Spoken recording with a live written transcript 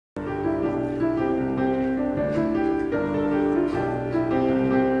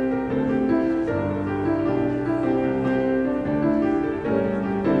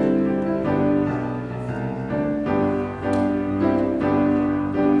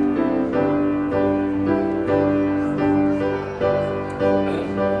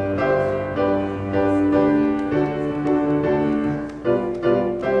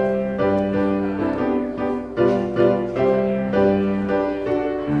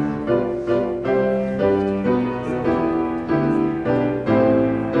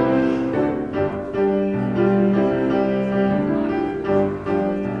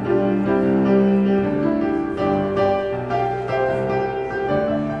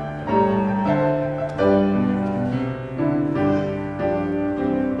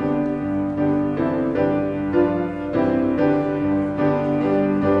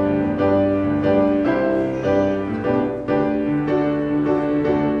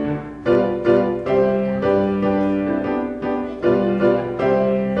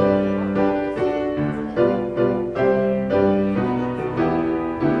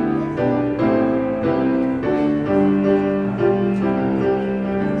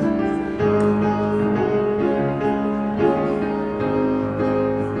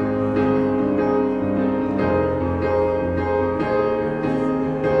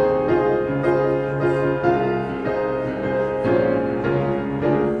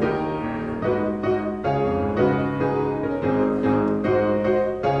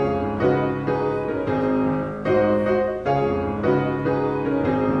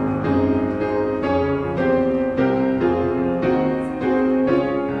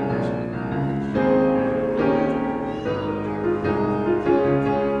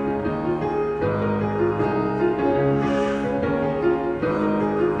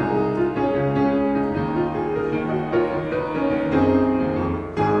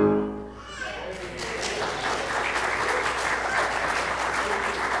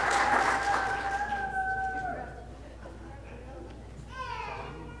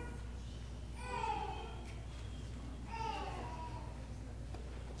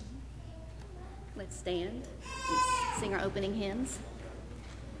Let's stand and sing our opening hymns.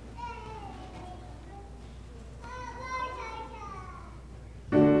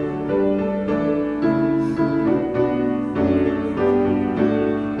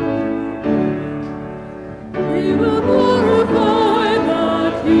 We will glorify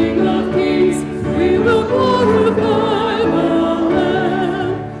the King of Kings. We will glorify the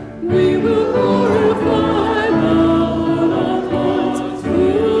Lamb. We will glorify the Lord of Lords,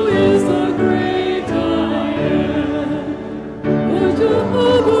 who is the great I am.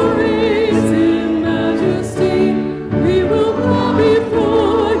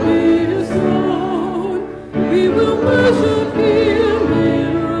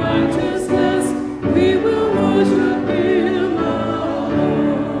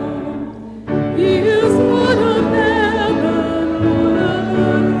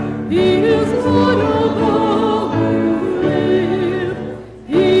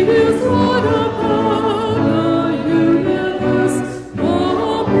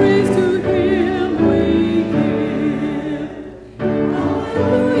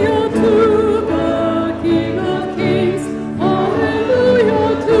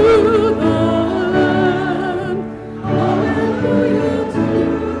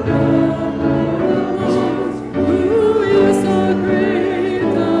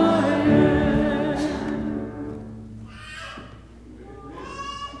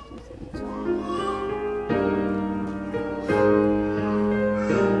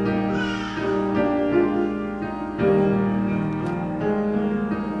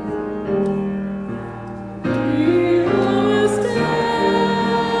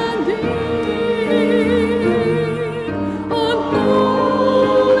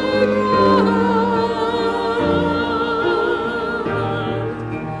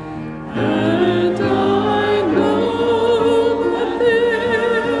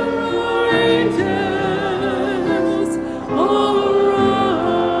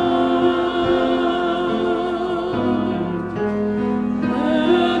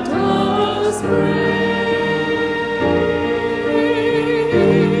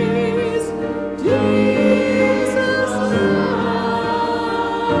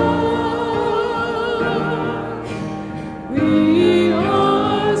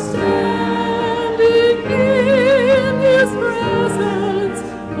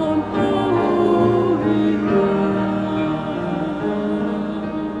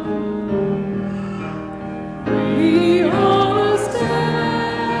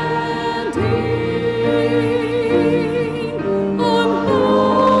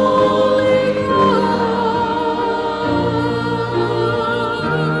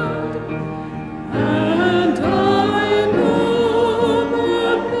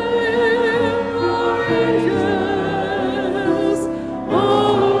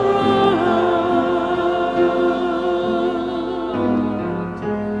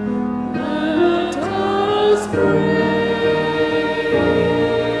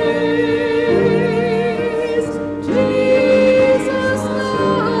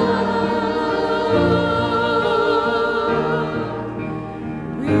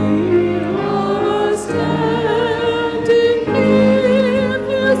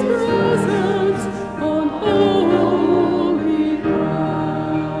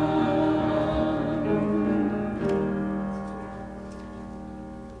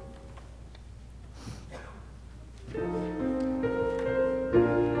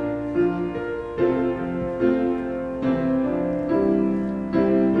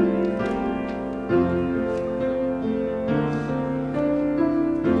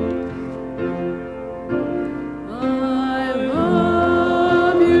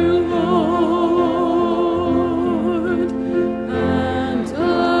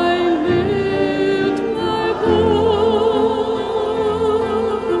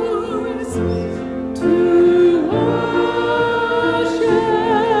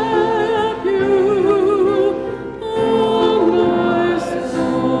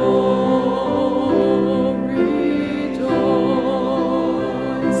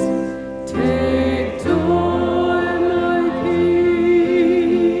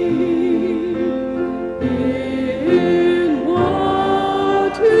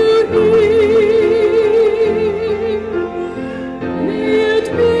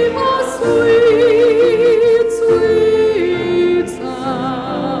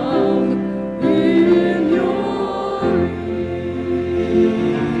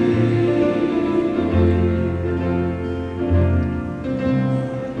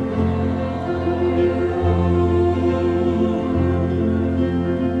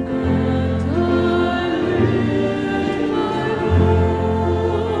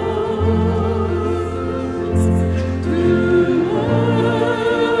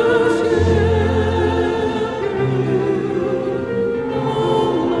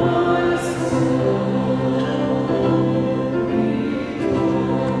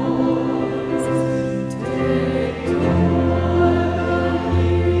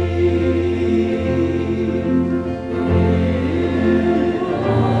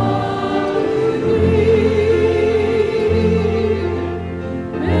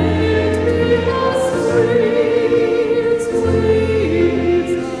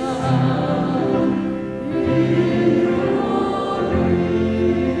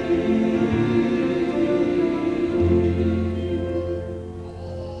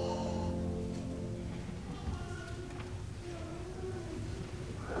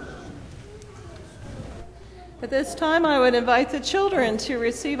 At this time, I would invite the children to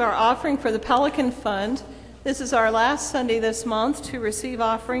receive our offering for the Pelican Fund. This is our last Sunday this month to receive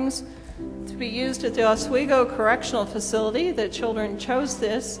offerings to be used at the Oswego Correctional Facility. The children chose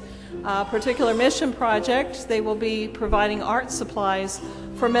this particular mission project. They will be providing art supplies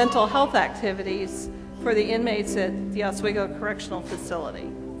for mental health activities for the inmates at the Oswego Correctional Facility.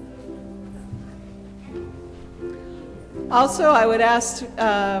 Also, I would ask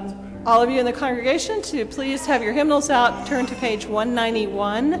all of you in the congregation to please have your hymnals out, turn to page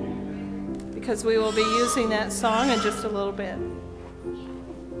 191, because we will be using that song in just a little bit.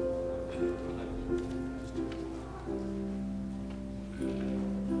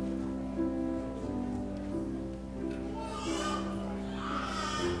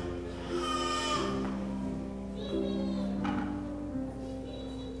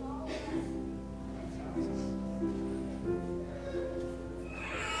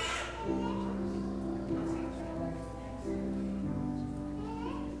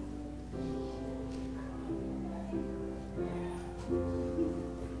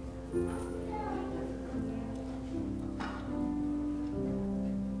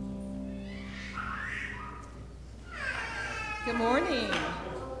 Good morning. Okay.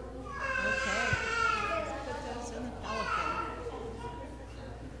 Put those in the Pelican.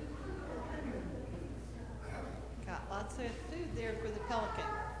 Got lots of food there for the Pelican.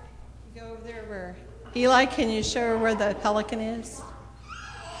 You go over there where... Eli, can you show her where the Pelican is?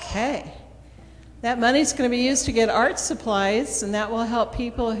 Okay. That money's going to be used to get art supplies, and that will help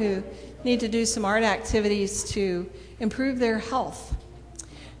people who need to do some art activities to improve their health.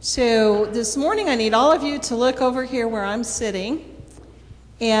 So this morning I need all of you to look over here where I'm sitting.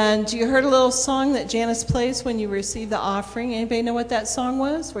 And you heard a little song that Janice plays when you receive the offering. Anybody know what that song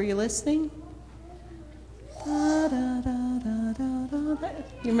was? Were you listening? Da, da, da, da, da, da.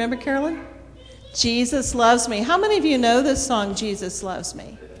 You remember, Carolyn? Jesus Loves Me. How many of you know this song, Jesus Loves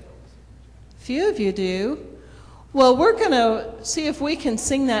Me? A few of you do. Well, we're going to see if we can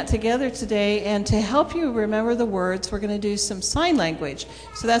sing that together today, and to help you remember the words, we're going to do some sign language.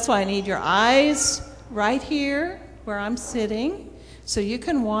 So that's why I need your eyes right here where I'm sitting, so you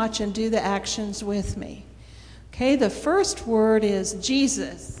can watch and do the actions with me. Okay, the first word is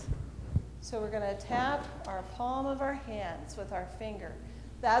Jesus. So we're going to tap our palm of our hands with our finger.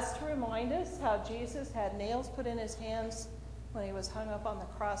 That's to remind us how Jesus had nails put in his hands when he was hung up on the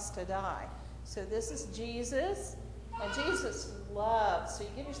cross to die. So this is Jesus, and Jesus loves, so you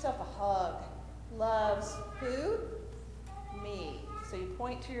give yourself a hug, loves who? Me. So you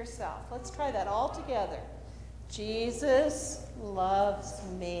point to yourself. Let's try that all together. Jesus loves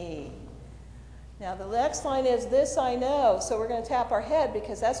me. Now the next line is this I know, so we're going to tap our head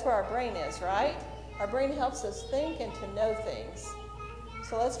because that's where our brain is, right? Our brain helps us think and to know things.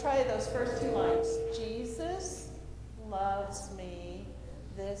 So let's try those first two lines. Jesus loves me.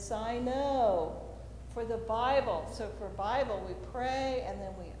 This I know. For the Bible, so for Bible we pray and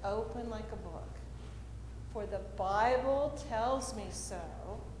then we open like a book. For the Bible tells me so.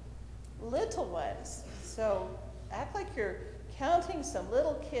 Little ones, so act like you're counting some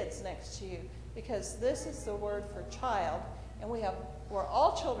little kids next to you, because this is the word for child, and we're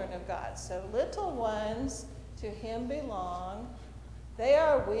all children of God. So little ones to him belong. They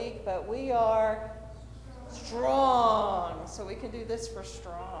are weak, but we are strong. So we can do this for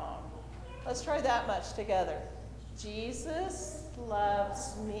strong. Let's try that much together. Jesus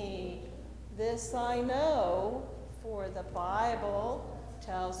loves me. This I know, for the Bible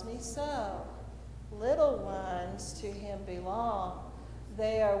tells me so. Little ones to him belong.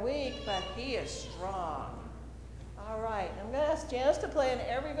 They are weak, but he is strong. All right, I'm going to ask Janice to play and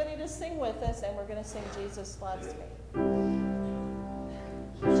everybody to sing with us, and we're going to sing Jesus Loves Me.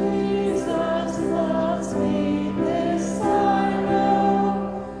 Jesus loves me, this I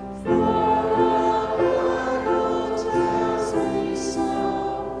know, for the Bible tells me so.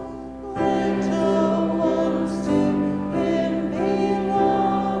 Little ones to him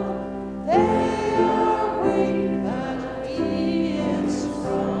belong. They are weak, but he is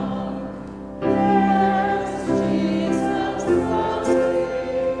strong. Yes, Jesus loves me.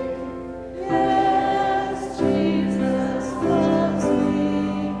 Yes, Jesus loves me.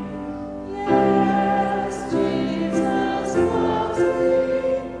 Yes, Jesus loves me.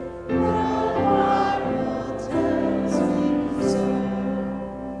 The Bible tells me so.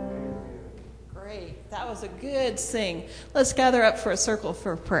 Great. That was a good sing. Let's gather up for a circle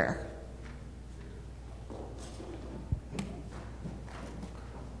for prayer.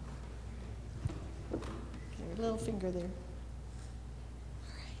 Your little finger there.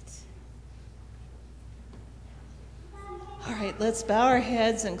 All right, let's bow our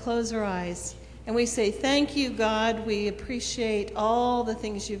heads and close our eyes. And we say, thank you, God. We appreciate all the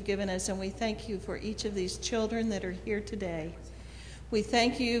things you've given us, and we thank you for each of these children that are here today. We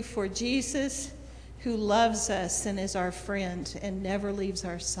thank you for Jesus, who loves us and is our friend and never leaves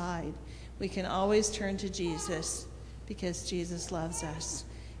our side. We can always turn to Jesus because Jesus loves us.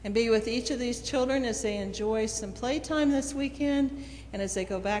 And be with each of these children as they enjoy some playtime this weekend and as they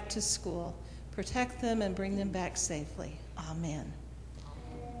go back to school. Protect them and bring them back safely. Amen.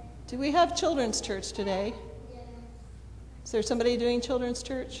 Do we have children's church today? Is there somebody doing children's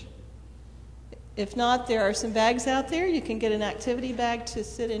church? If not, there are some bags out there. You can get an activity bag to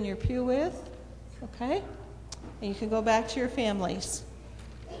sit in your pew with. Okay? And you can go back to your families.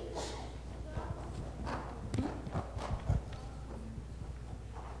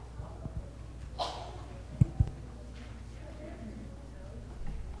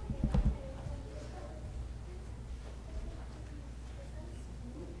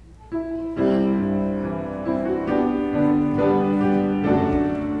 I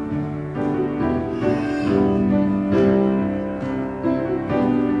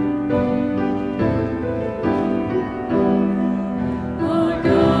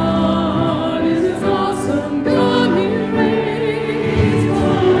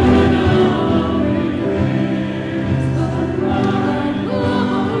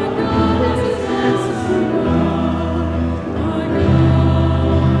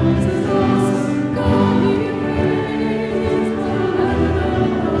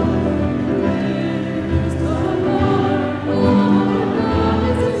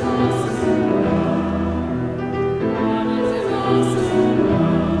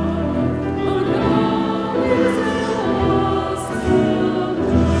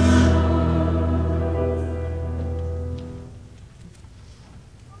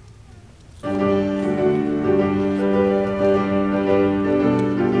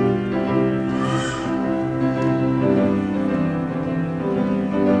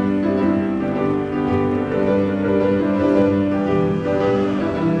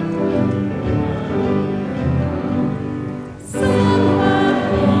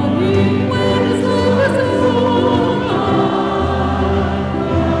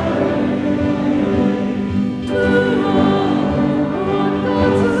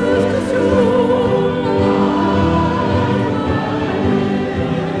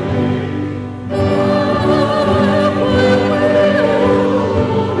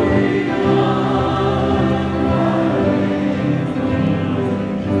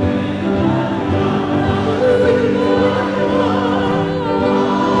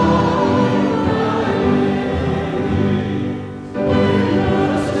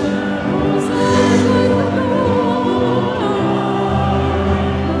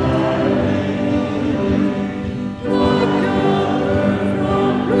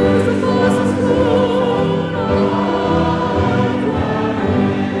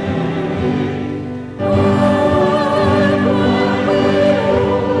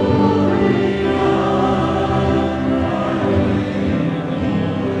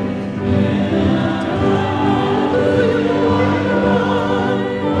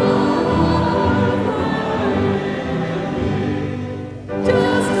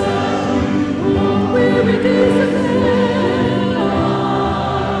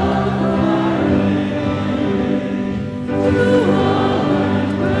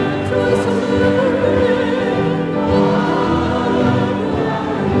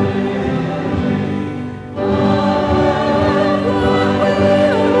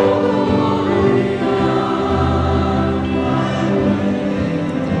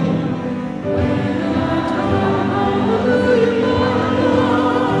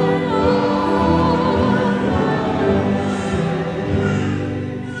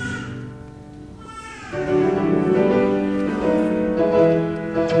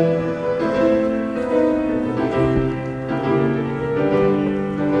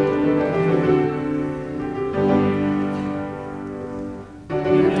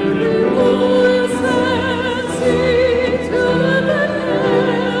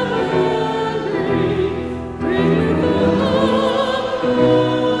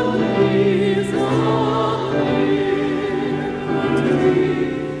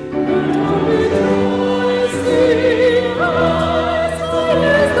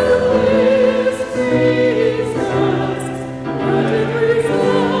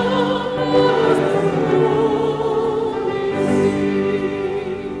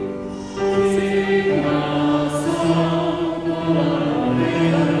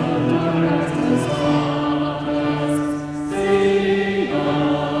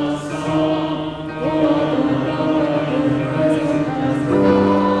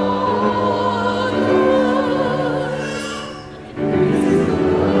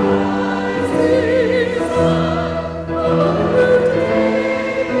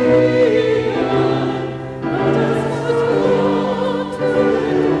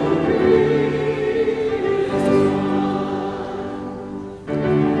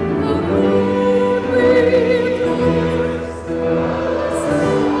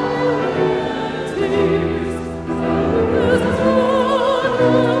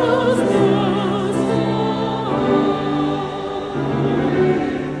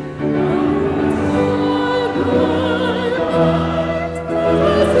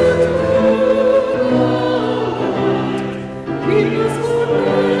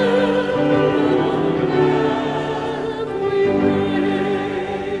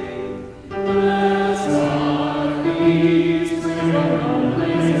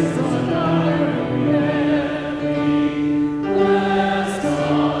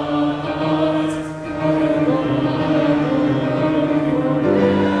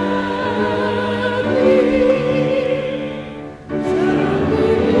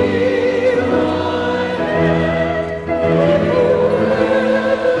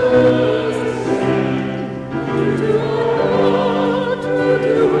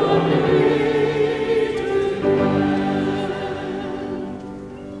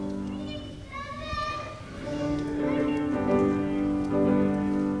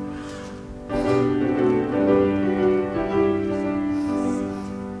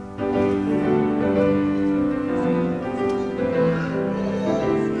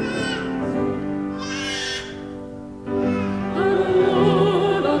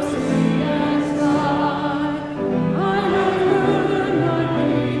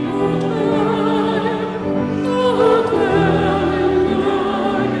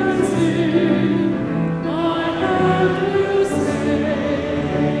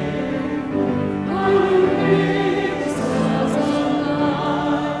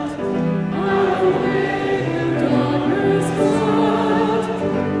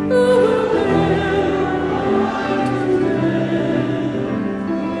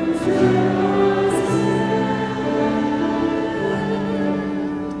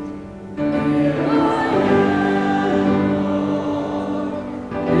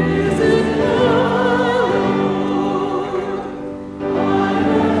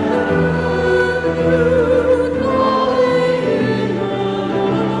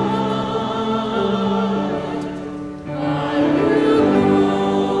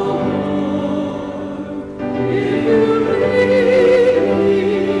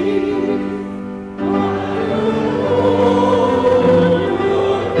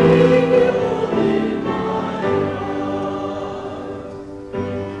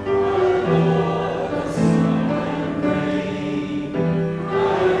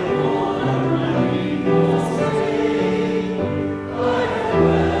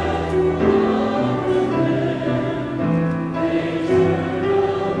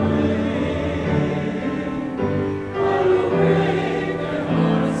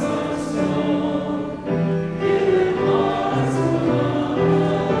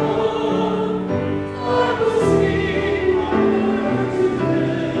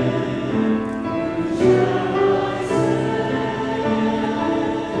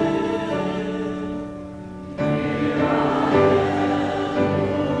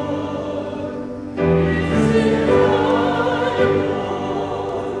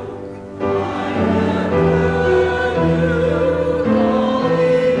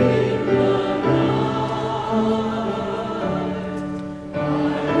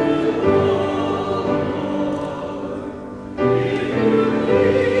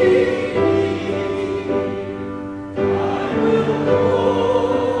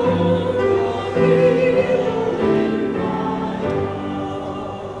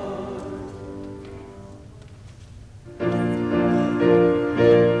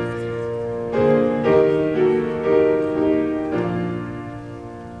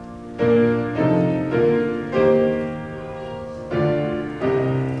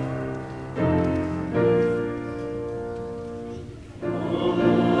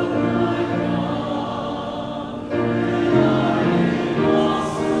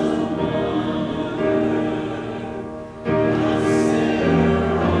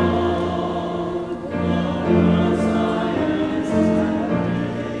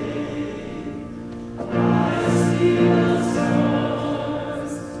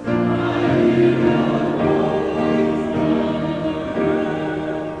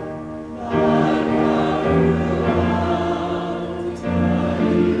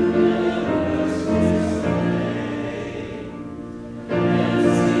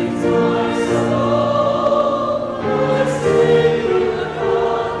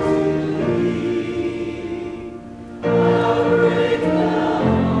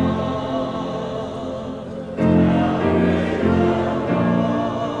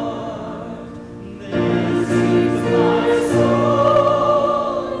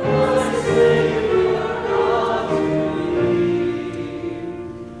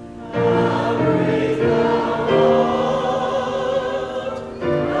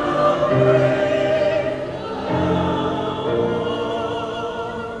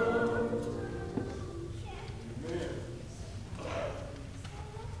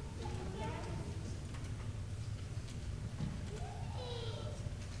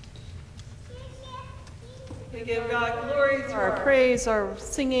to give God glory through our praise, our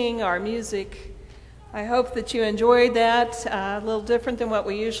singing, our music. I hope that you enjoyed that, a little different than what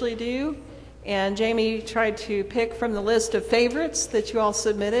we usually do. And Jamie tried to pick from the list of favorites that you all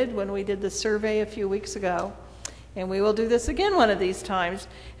submitted when we did the survey a few weeks ago. And we will do this again one of these times.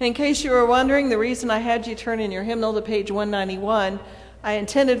 And in case you were wondering, the reason I had you turn in your hymnal to page 191, I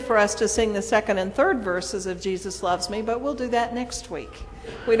intended for us to sing the second and third verses of Jesus Loves Me, but we'll do that next week.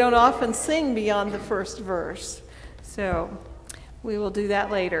 We don't often sing beyond the first verse, so we will do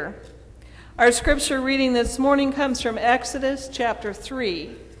that later. Our scripture reading this morning comes from Exodus chapter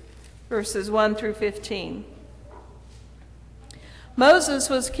 3, verses 1 through 15. Moses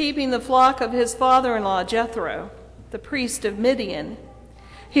was keeping the flock of his father-in-law Jethro, the priest of Midian.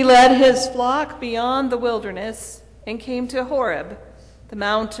 He led his flock beyond the wilderness and came to Horeb, the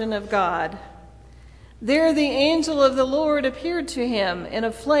mountain of God. There the angel of the Lord appeared to him in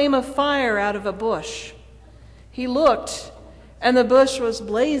a flame of fire out of a bush. He looked, and the bush was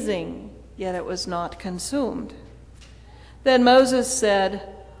blazing, yet it was not consumed. Then Moses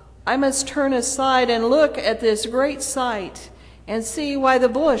said, I must turn aside and look at this great sight and see why the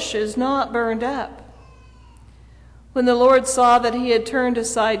bush is not burned up. When the Lord saw that he had turned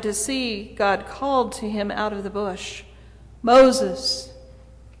aside to see, God called to him out of the bush, Moses,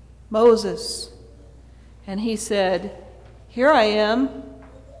 Moses. And he said, Here I am.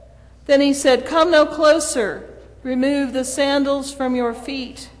 Then he said, Come no closer. Remove the sandals from your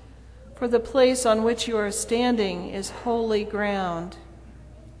feet, for the place on which you are standing is holy ground.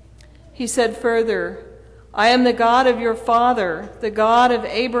 He said further, I am the God of your father, the God of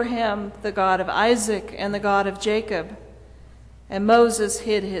Abraham, the God of Isaac, and the God of Jacob. And Moses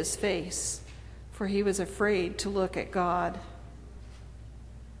hid his face, for he was afraid to look at God.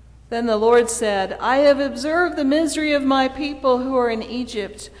 Then the Lord said, I have observed the misery of my people who are in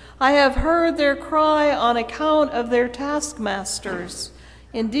Egypt. I have heard their cry on account of their taskmasters.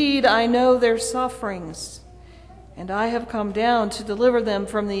 Indeed, I know their sufferings. And I have come down to deliver them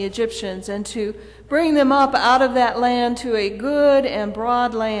from the Egyptians and to bring them up out of that land to a good and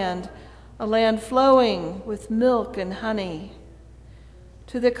broad land, a land flowing with milk and honey,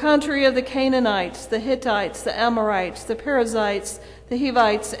 to the country of the Canaanites, the Hittites, the Amorites, the Perizzites, the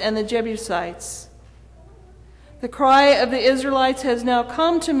Hivites, and the Jebusites. The cry of the Israelites has now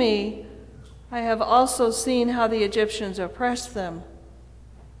come to me. I have also seen how the Egyptians oppressed them.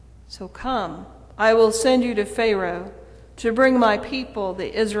 So come, I will send you to Pharaoh to bring my people,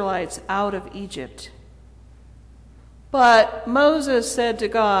 the Israelites, out of Egypt. But Moses said to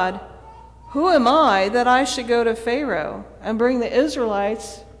God, Who am I that I should go to Pharaoh and bring the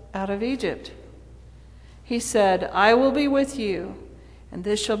Israelites out of Egypt? He said, I will be with you, and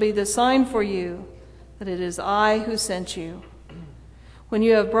this shall be the sign for you that it is I who sent you. When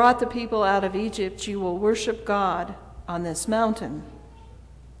you have brought the people out of Egypt, you will worship God on this mountain.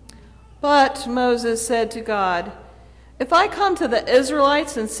 But Moses said to God, If I come to the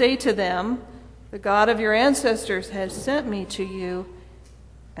Israelites and say to them, The God of your ancestors has sent me to you,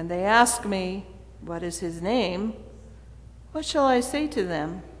 and they ask me, What is his name? What shall I say to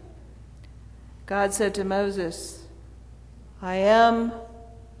them? God said to Moses, I am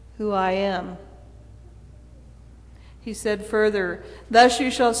who I am. He said further, Thus you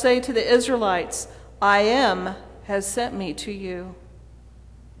shall say to the Israelites, I am has sent me to you.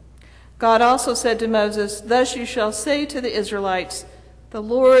 God also said to Moses, Thus you shall say to the Israelites, The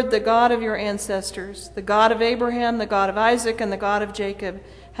Lord, the God of your ancestors, the God of Abraham, the God of Isaac, and the God of Jacob,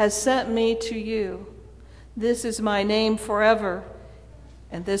 has sent me to you. This is my name forever,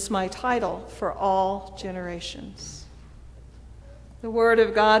 and this my title for all generations. The word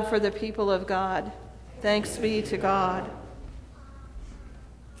of God for the people of God. Thanks be to God.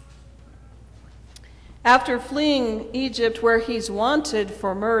 After fleeing Egypt, where he's wanted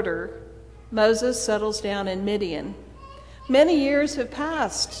for murder, Moses settles down in Midian. Many years have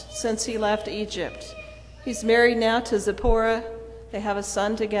passed since he left Egypt. He's married now to Zipporah. They have a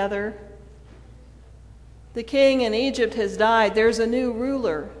son together. The king in Egypt has died. There's a new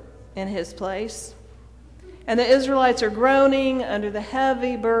ruler in his place. And the Israelites are groaning under the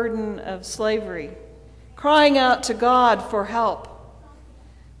heavy burden of slavery, crying out to God for help.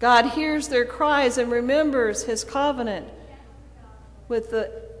 God hears their cries and remembers his covenant with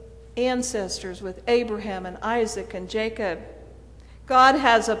the ancestors, with Abraham and Isaac and Jacob. God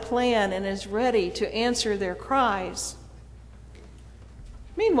has a plan and is ready to answer their cries.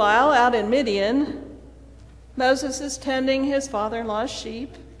 Meanwhile, out in Midian, Moses is tending his father-in-law's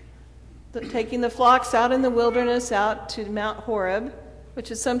sheep, taking the flocks out in the wilderness out to Mount Horeb, which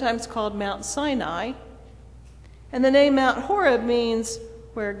is sometimes called Mount Sinai. And the name Mount Horeb means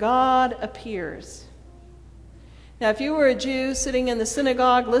where God appears. Now, if you were a Jew sitting in the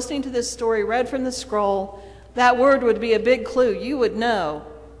synagogue listening to this story read from the scroll, that word would be a big clue. You would know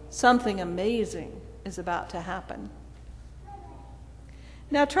something amazing is about to happen.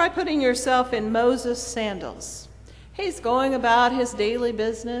 Now try putting yourself in Moses' sandals. He's going about his daily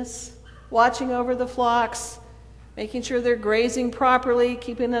business, watching over the flocks, making sure they're grazing properly,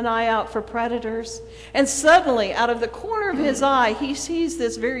 keeping an eye out for predators. And suddenly, out of the corner of his eye, he sees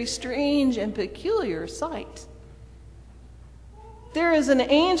this very strange and peculiar sight. There is an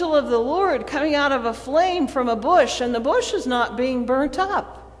angel of the Lord coming out of a flame from a bush, and the bush is not being burnt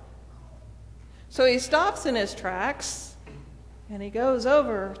up. So he stops in his tracks, and he goes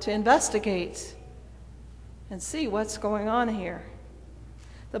over to investigate and see what's going on here.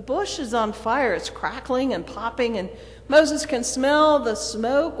 The bush is on fire. It's crackling and popping, and Moses can smell the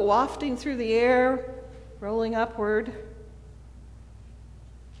smoke wafting through the air, rolling upward.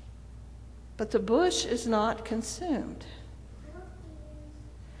 But the bush is not consumed.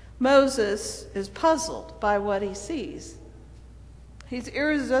 Moses is puzzled by what he sees. He's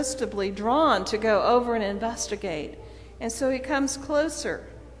irresistibly drawn to go over and investigate, and so he comes closer.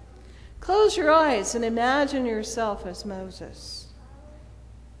 Close your eyes and imagine yourself as Moses.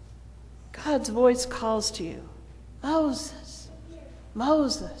 God's voice calls to you, Moses,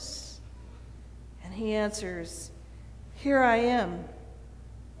 Moses. And he answers, here I am.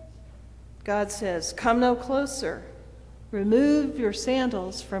 God says, come no closer. Remove your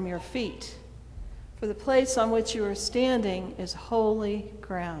sandals from your feet, for the place on which you are standing is holy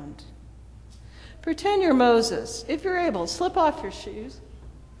ground. Pretend you're Moses. If you're able, slip off your shoes.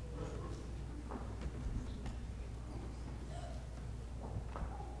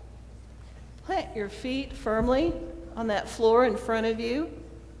 Plant your feet firmly on that floor in front of you.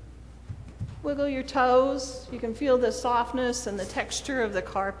 Wiggle your toes. You can feel the softness and the texture of the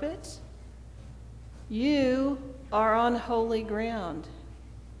carpet. You are on holy ground.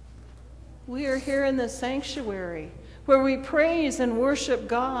 We are here in the sanctuary where we praise and worship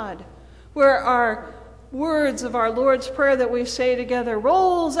God, where our words of our Lord's Prayer that we say together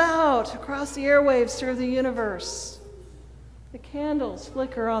rolls out across the airwaves through the universe. The candles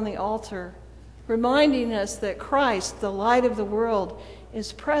flicker on the altar, reminding us that Christ, the light of the world,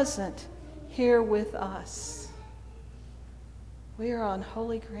 is present here with us. We are on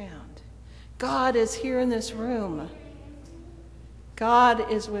holy ground. God is here in this room.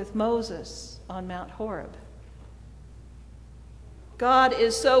 God is with Moses on Mount Horeb. God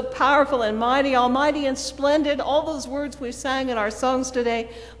is so powerful and mighty, almighty and splendid. All those words we sang in our songs today,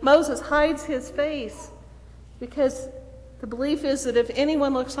 Moses hides his face because the belief is that if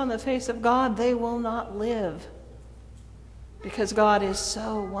anyone looks on the face of God, they will not live because God is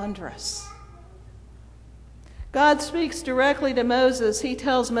so wondrous. God speaks directly to Moses. He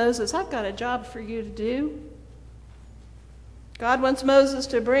tells Moses, I've got a job for you to do. God wants Moses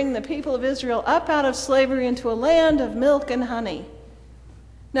to bring the people of Israel up out of slavery into a land of milk and honey.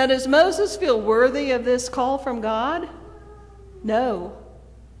 Now, does Moses feel worthy of this call from God? No.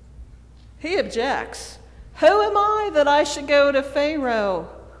 He objects. Who am I that I should go to Pharaoh,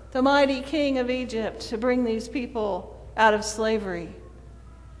 the mighty king of Egypt, to bring these people out of slavery?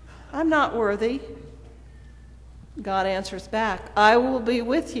 I'm not worthy. God answers back, I will be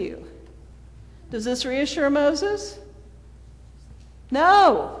with you. Does this reassure Moses?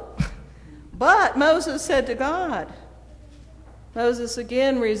 No. But Moses said to God, Moses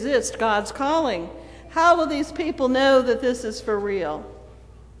again resists God's calling. How will these people know that this is for real?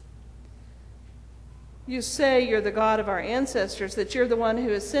 You say you're the God of our ancestors, that you're the one who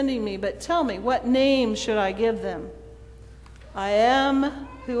is sending me, but tell me, what name should I give them? I am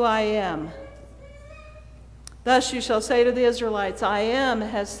who I am. Thus you shall say to the Israelites, I am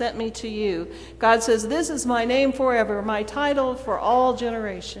has sent me to you. God says, this is my name forever, my title for all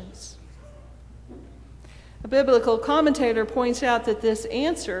generations. A biblical commentator points out that this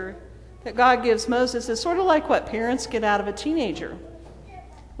answer that God gives Moses is sort of like what parents get out of a teenager.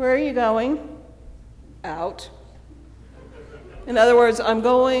 Where are you going? Out. In other words, I'm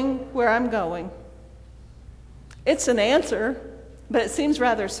going where I'm going. It's an answer, but it seems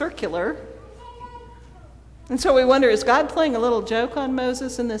rather circular. And so we wonder, is God playing a little joke on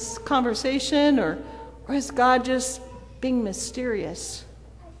Moses in this conversation, or is God just being mysterious?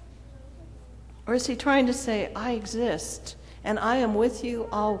 Or is he trying to say, I exist, and I am with you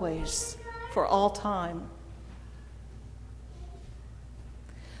always, for all time?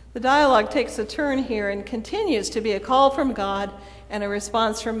 The dialogue takes a turn here and continues to be a call from God and a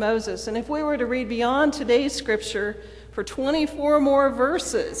response from Moses. And if we were to read beyond today's scripture for 24 more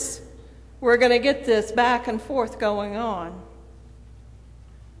verses, we're going to get this back and forth going on.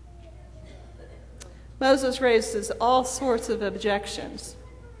 Moses raises all sorts of objections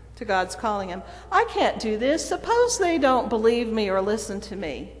to God's calling him. I can't do this. Suppose they don't believe me or listen to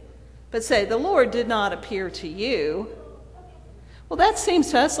me, but say, the Lord did not appear to you. Well, that seems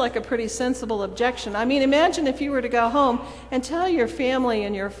to us like a pretty sensible objection. I mean, imagine if you were to go home and tell your family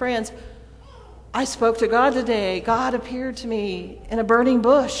and your friends, I spoke to God today. God appeared to me in a burning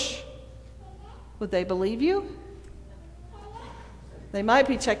bush. Would they believe you? They might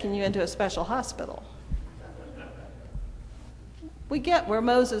be checking you into a special hospital. We get where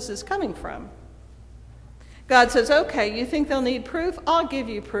Moses is coming from. God says, okay, you think they'll need proof? I'll give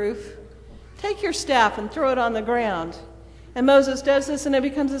you proof. Take your staff and throw it on the ground. And Moses does this and it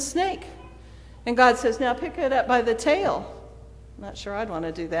becomes a snake. And God says, now pick it up by the tail. I'm not sure I'd want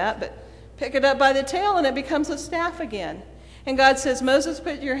to do that, but pick it up by the tail and it becomes a staff again. And God says, Moses,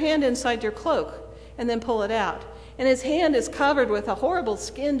 put your hand inside your cloak and then pull it out. And his hand is covered with a horrible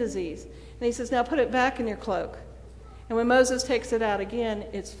skin disease. And he says, now put it back in your cloak. And when Moses takes it out again,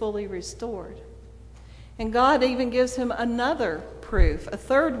 it's fully restored. And God even gives him another proof, a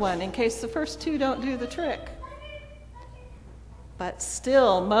third one, in case the first two don't do the trick. But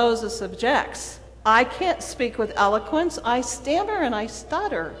still, Moses objects. I can't speak with eloquence. I stammer and I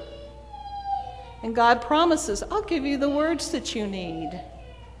stutter. And God promises, I'll give you the words that you need.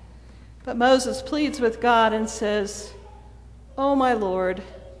 But Moses pleads with God and says, oh, my Lord,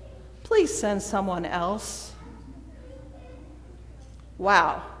 please send someone else.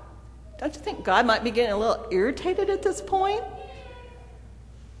 Wow. Don't you think God might be getting a little irritated at this point?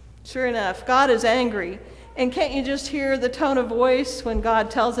 Sure enough, God is angry. And can't you just hear the tone of voice when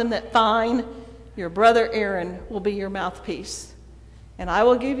God tells him that, fine, your brother Aaron will be your mouthpiece. And I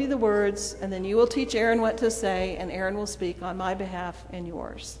will give you the words, and then you will teach Aaron what to say, and Aaron will speak on my behalf and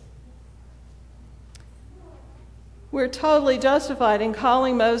yours. We're totally justified in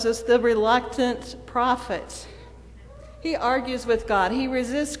calling Moses the reluctant prophet. He argues with God. He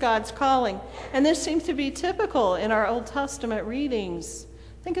resists God's calling. And this seems to be typical in our Old Testament readings.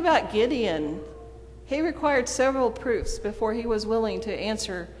 Think about Gideon. He required several proofs before he was willing to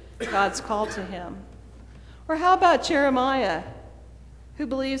answer God's call to him. Or how about Jeremiah, who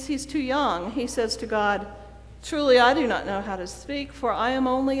believes he's too young? He says to God, truly I do not know how to speak, for I am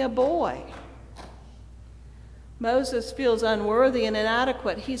only a boy. Moses feels unworthy and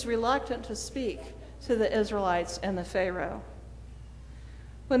inadequate. He's reluctant to speak to the Israelites and the Pharaoh.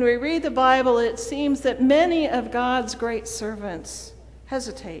 When we read the Bible, it seems that many of God's great servants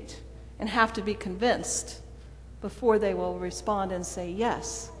hesitate and have to be convinced before they will respond and say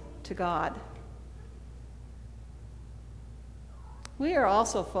yes to God. We are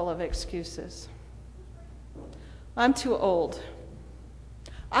also full of excuses. I'm too old.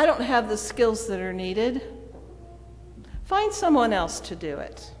 I don't have the skills that are needed. Find someone else to do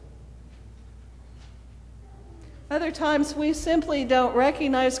it. Other times we simply don't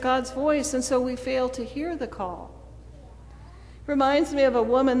recognize God's voice, and so we fail to hear the call. Reminds me of a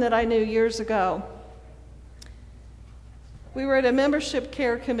woman that I knew years ago. We were at a membership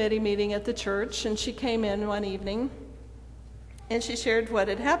care committee meeting at the church, and she came in one evening, and she shared what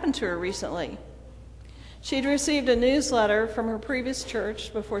had happened to her recently. She'd received a newsletter from her previous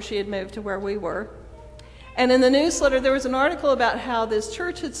church before she had moved to where we were. And in the newsletter, there was an article about how this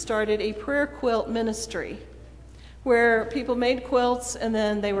church had started a prayer quilt ministry, where people made quilts and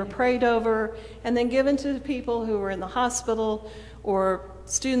then they were prayed over and then given to people who were in the hospital or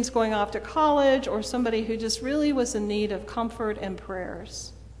students going off to college or somebody who just really was in need of comfort and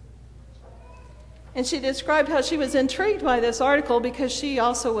prayers. And she described how she was intrigued by this article because she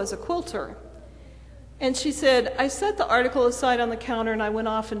also was a quilter. And she said, I set the article aside on the counter and I went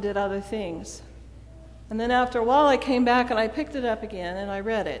off and did other things. And then after a while I came back and I picked it up again and I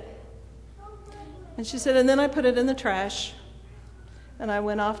read it. And she said, and then I put it in the trash, and I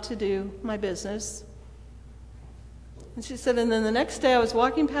went off to do my business. And she said, and then the next day I was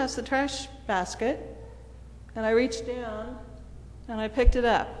walking past the trash basket, and I reached down, and I picked it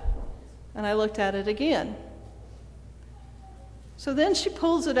up, and I looked at it again. So then she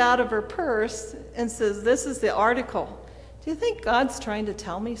pulls it out of her purse and says, this is the article. Do you think God's trying to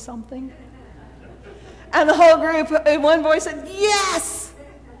tell me something? And the whole group in one voice said, yes!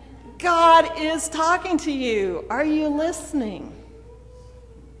 God is talking to you. Are you listening?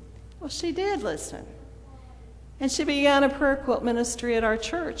 Well, she did listen. And she began a prayer quilt ministry at our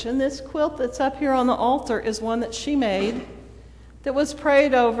church. And this quilt that's up here on the altar is one that she made that was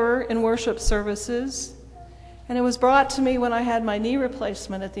prayed over in worship services. And it was brought to me when I had my knee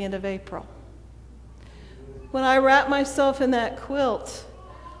replacement at the end of April. When I wrap myself in that quilt,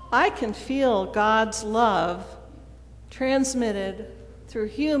 I can feel God's love transmitted through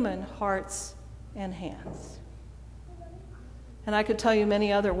human hearts and hands. And I could tell you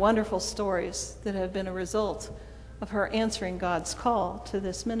many other wonderful stories that have been a result of her answering God's call to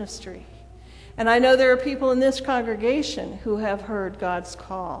this ministry. And I know there are people in this congregation who have heard God's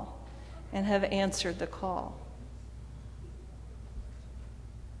call and have answered the call.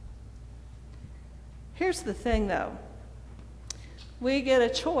 Here's the thing, though. We get a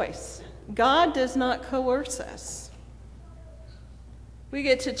choice. God does not coerce us. We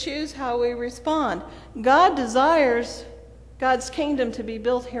get to choose how we respond. God desires God's kingdom to be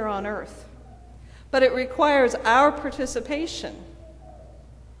built here on earth, but it requires our participation.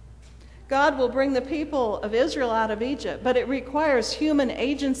 God will bring the people of Israel out of Egypt, but it requires human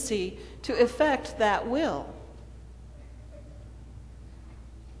agency to effect that will.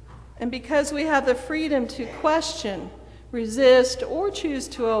 And because we have the freedom to question, resist, or choose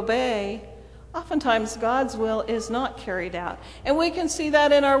to obey, oftentimes God's will is not carried out. And we can see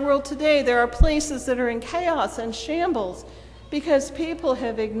that in our world today. There are places that are in chaos and shambles because people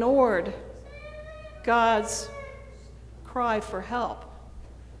have ignored God's cry for help,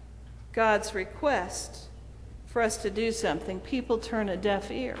 God's request for us to do something. People turn a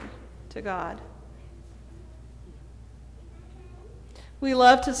deaf ear to God. We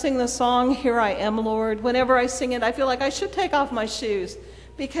love to sing the song, "Here I Am, Lord." Whenever I sing it, I feel like I should take off my shoes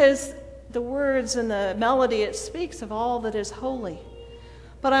because the words and the melody, it speaks of all that is holy.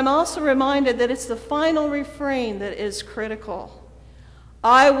 But I'm also reminded that it's the final refrain that is critical.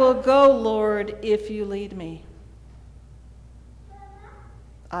 I will go, Lord, if you lead me.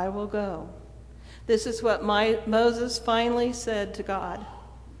 I will go. This is what Moses finally said to God.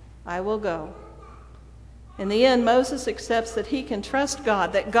 I will go. In the end, Moses accepts that he can trust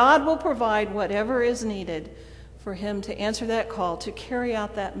God, that God will provide whatever is needed for him to answer that call, to carry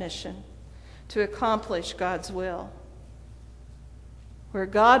out that mission, to accomplish God's will. Where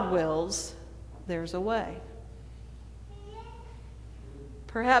God wills, there's a way.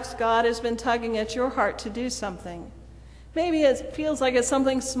 Perhaps God has been tugging at your heart to do something. Maybe it feels like it's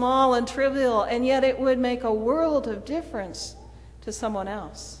something small and trivial, and yet it would make a world of difference to someone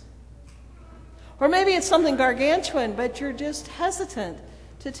else. Or maybe it's something gargantuan, but you're just hesitant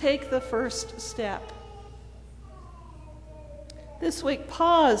to take the first step. This week,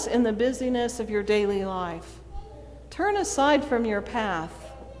 pause in the busyness of your daily life. Turn aside from your path.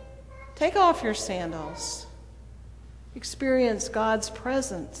 Take off your sandals. Experience God's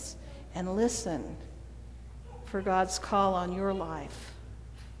presence and listen for God's call on your life.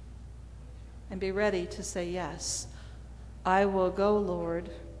 And be ready to say yes. I will go,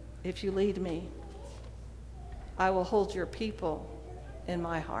 Lord, if you lead me. I will hold your people in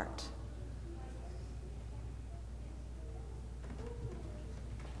my heart.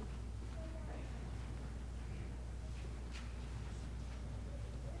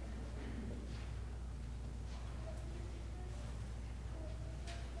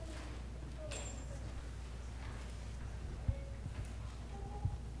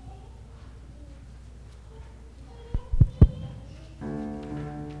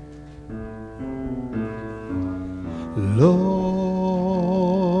 Lord,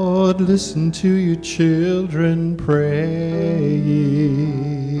 listen to your children praying.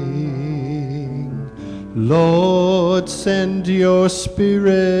 Lord, send your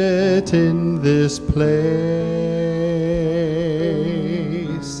Spirit in this place.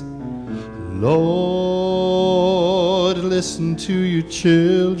 Lord, listen to your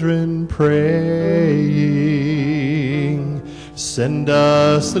children praying. Send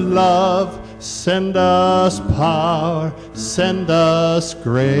us love, send us power, send us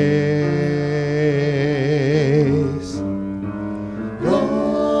grace.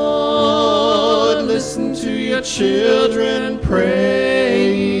 Lord, listen to your children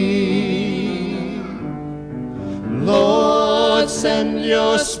praying. Lord, send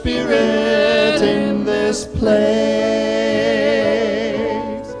your Spirit in this place.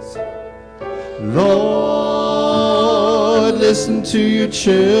 Lord, listen to your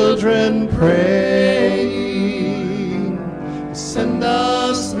children praying. Send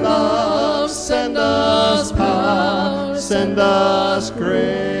us love, send us power, send us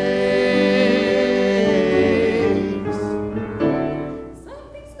grace.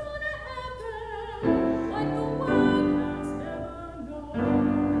 Something's gonna happen like the world has never known.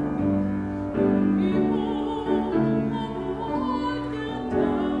 People of the Lord get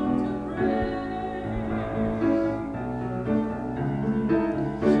down to pray.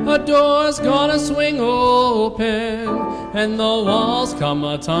 A door's gonna swing open and the walls come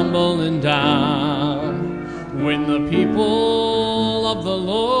a-tumbling down when the people of the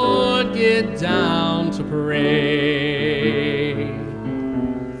Lord get down to pray.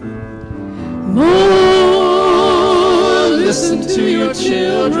 Lord, listen to your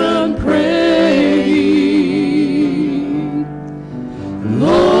children praying.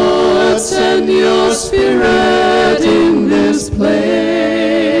 Lord, send your Spirit in this place.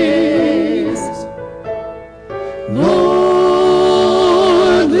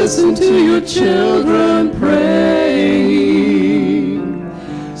 Lord, listen to your children praying.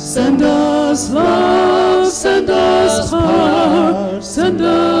 Send us love, send us power, send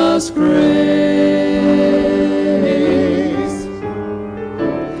us grace.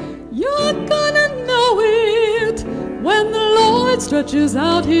 You're gonna know it when the Lord stretches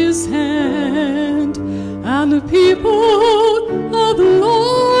out his hand and the people of the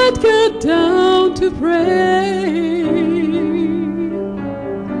Lord get down to pray.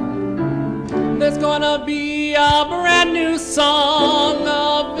 There's gonna be a brand new song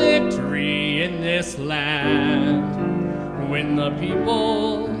of victory in this land when the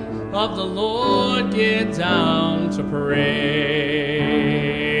people of the Lord get down to pray.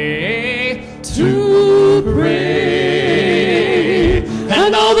 To pray.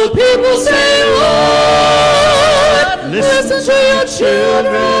 And all the people say, Lord, listen to your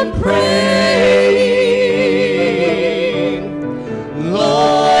children praying.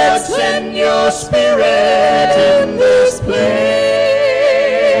 Lord, send your Spirit in this place.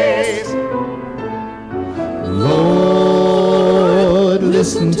 Lord,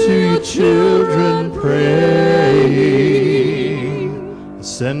 listen to your children praying.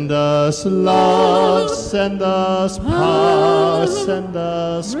 Send us love, send us power, send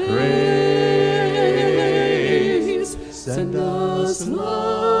us grace. Send us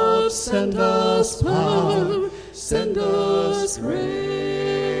love, send us power, send us grace.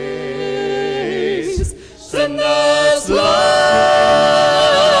 Send us love,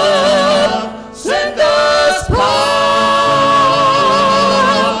 send us power,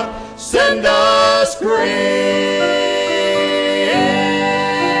 send us grace.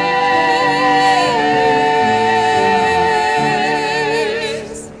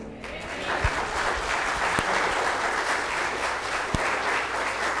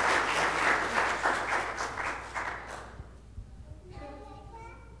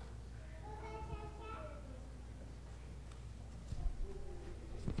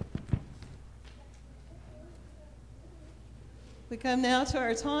 We come now to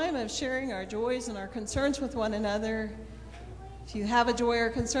our time of sharing our joys and our concerns with one another. If you have a joy or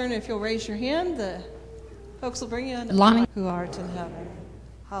concern, if you'll raise your hand, the folks will bring you in. Lonnie. Who art in heaven,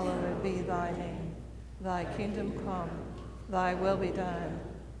 hallowed be thy name. Thy kingdom come, thy will be done,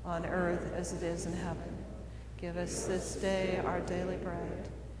 on earth as it is in heaven. Give us this day our daily bread,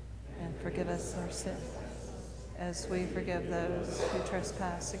 and forgive us our sins, as we forgive those who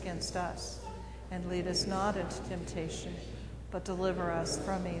trespass against us. And lead us not into temptation, but deliver us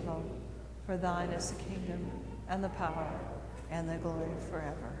from evil. For thine is the kingdom, and the power, and the glory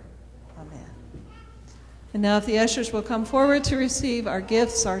forever. Amen. And now if the ushers will come forward to receive our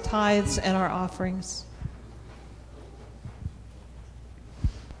gifts, our tithes, and our offerings.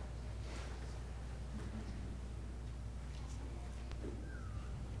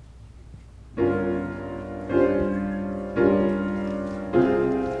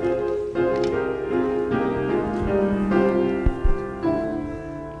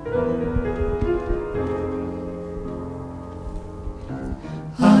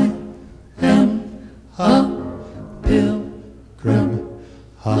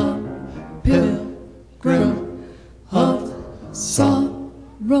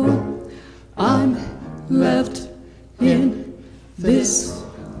 I'm left in this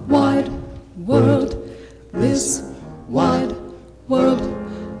wide world,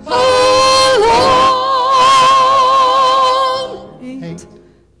 alone. Ain't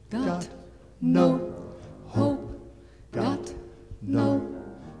got no hope, got no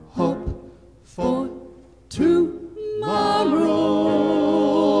hope for tomorrow.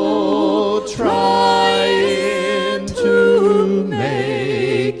 Trying to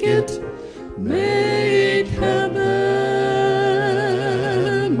make heaven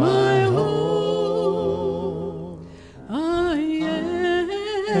my home. I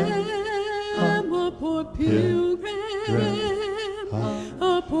am a poor pilgrim,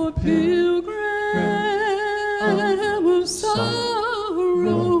 a poor pilgrim of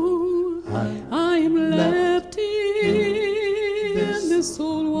sorrow. I am left in this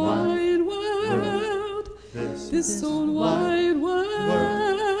old wide world, this old wide world.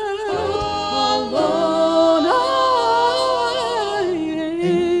 Alone, I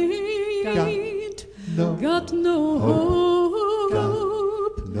ain't got no hope,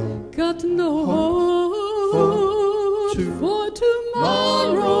 got no hope for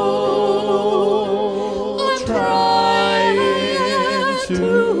tomorrow.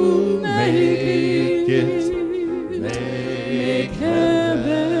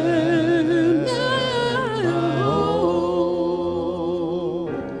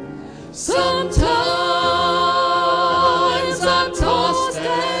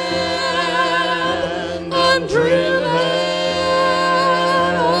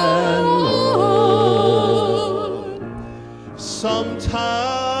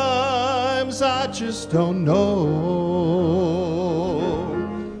 I just don't know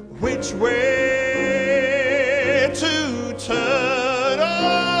which way to turn.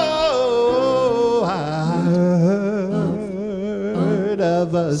 Oh, I heard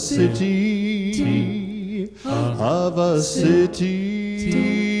of a city,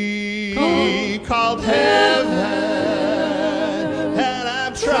 called heaven, and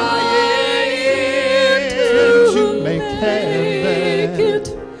I'm trying to make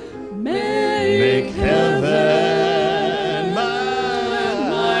heaven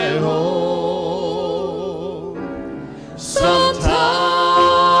my home. Sometimes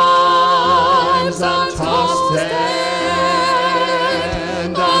I'm tossed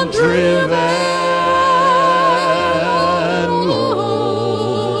and I'm driven.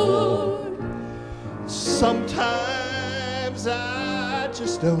 Sometimes I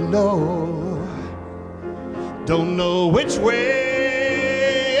just don't know which way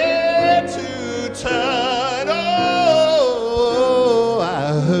to turn. Oh,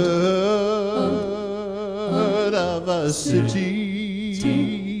 I heard of a city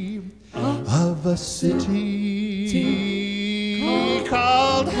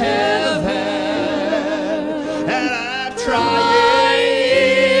called heaven, and I'm trying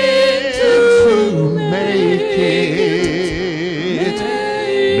to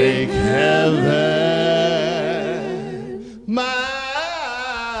make heaven my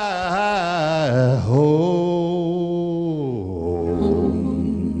home.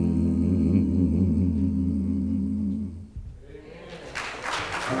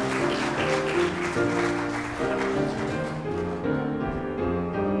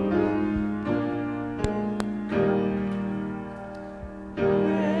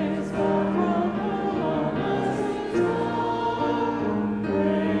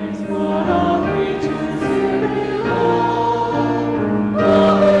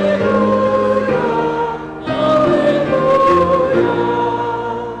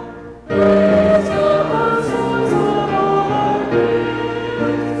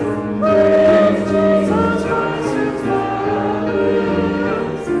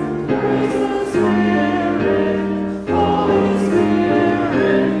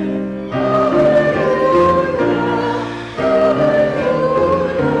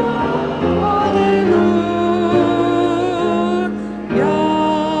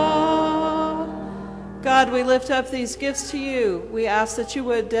 God, we lift up these gifts to you. We ask that you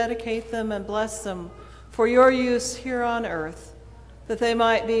would dedicate them and bless them for your use here on earth, that they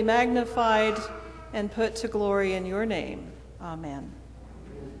might be magnified and put to glory in your name. Amen.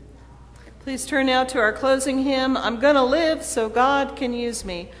 Please turn now to our closing hymn, I'm Gonna Live So God Can Use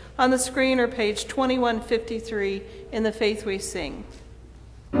Me, on the screen or page 2153 in the Faith We Sing.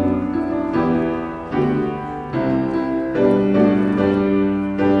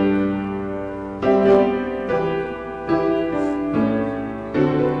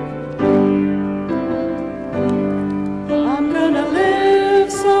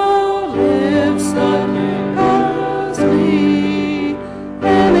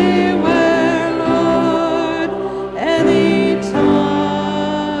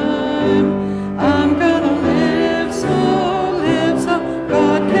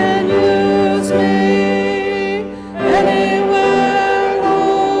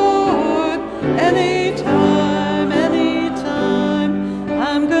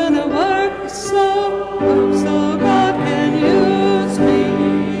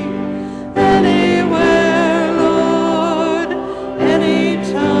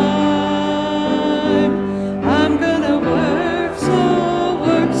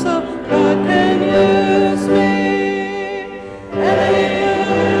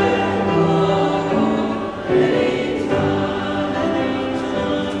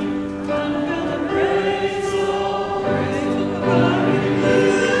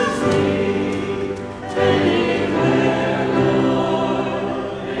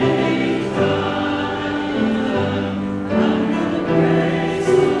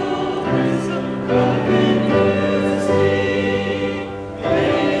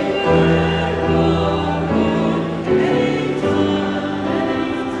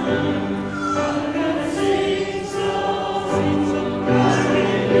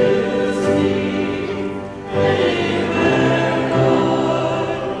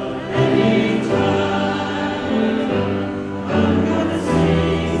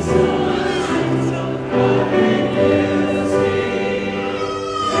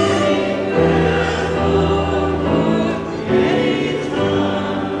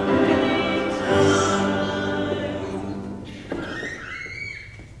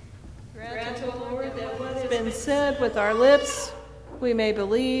 With our lips, we may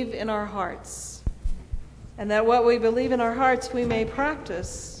believe in our hearts. and that what we believe in our hearts we may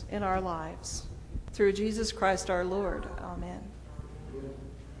practice in our lives. Through Jesus Christ our Lord. Amen.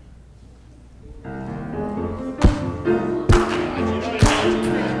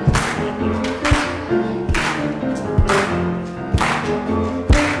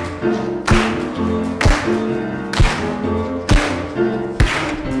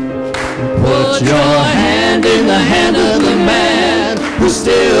 Put your hand in the hand of the man who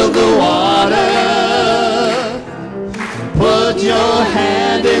stilled the water. Put your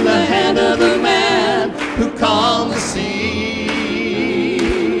hand in the hand of the man who calmed the sea.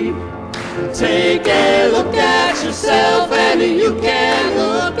 Take a look at yourself and you can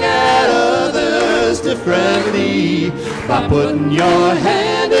look at others differently by putting your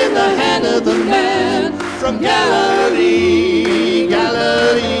hand in the hand of the man from Galilee,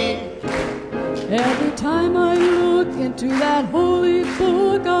 Galilee. Every time I look into that holy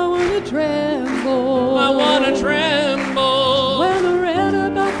book, I want to tremble. I want to tremble. When I read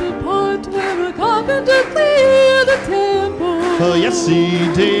about the part where the carpenter cleared the temple. Oh, yes, he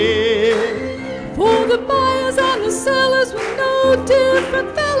did. For the buyers and the sellers were no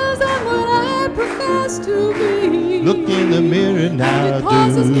different fellas than what I profess to be. Look in the mirror now. And it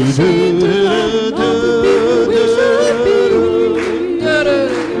causes me shame to find all the people we should be.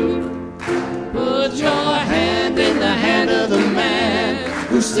 Put your hand in the hand of the man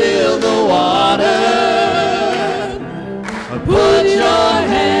Who stilled the water. Put your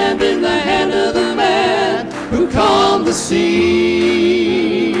hand in the hand of the man Who calmed the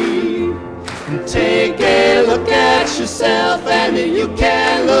sea. And take a look at yourself and you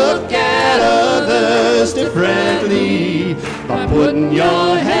can look at others differently by putting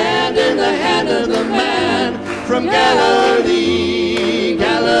your hand in the hand of the man from Galilee,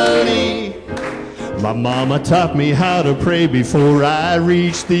 Galilee. My mama taught me how to pray before I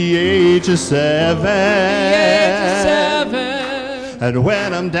reached the age of 7. And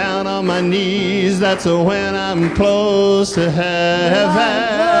when I'm down on my knees, that's when I'm close to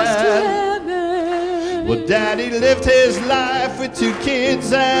heaven. Well, Daddy lived his life with 2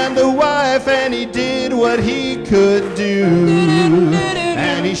 kids and a wife, and he did what he could do.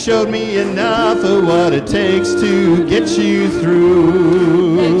 And he showed me enough of what it takes to get you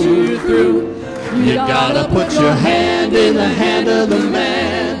through. You gotta put your hand in the hand of the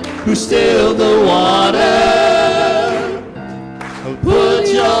man who stilled the water. Put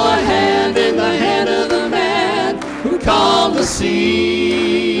your hand in the hand of the man who calmed the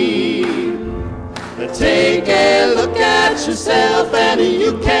sea. Take a look at yourself and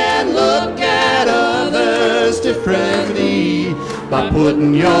you can look at others differently by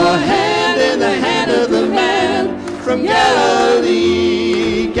putting your hand in the hand of the man from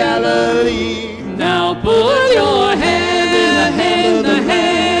Galilee, Galilee. Now put your hand in the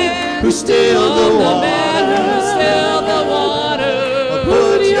hand who stilled the water.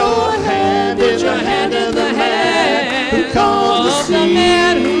 Put your hand in the hand of the man who calmed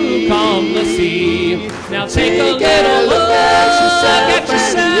the sea. Now take a little look at yourself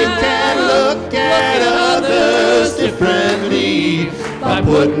and you can look at others differently by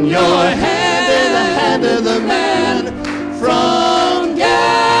putting your hand in the hand of the man from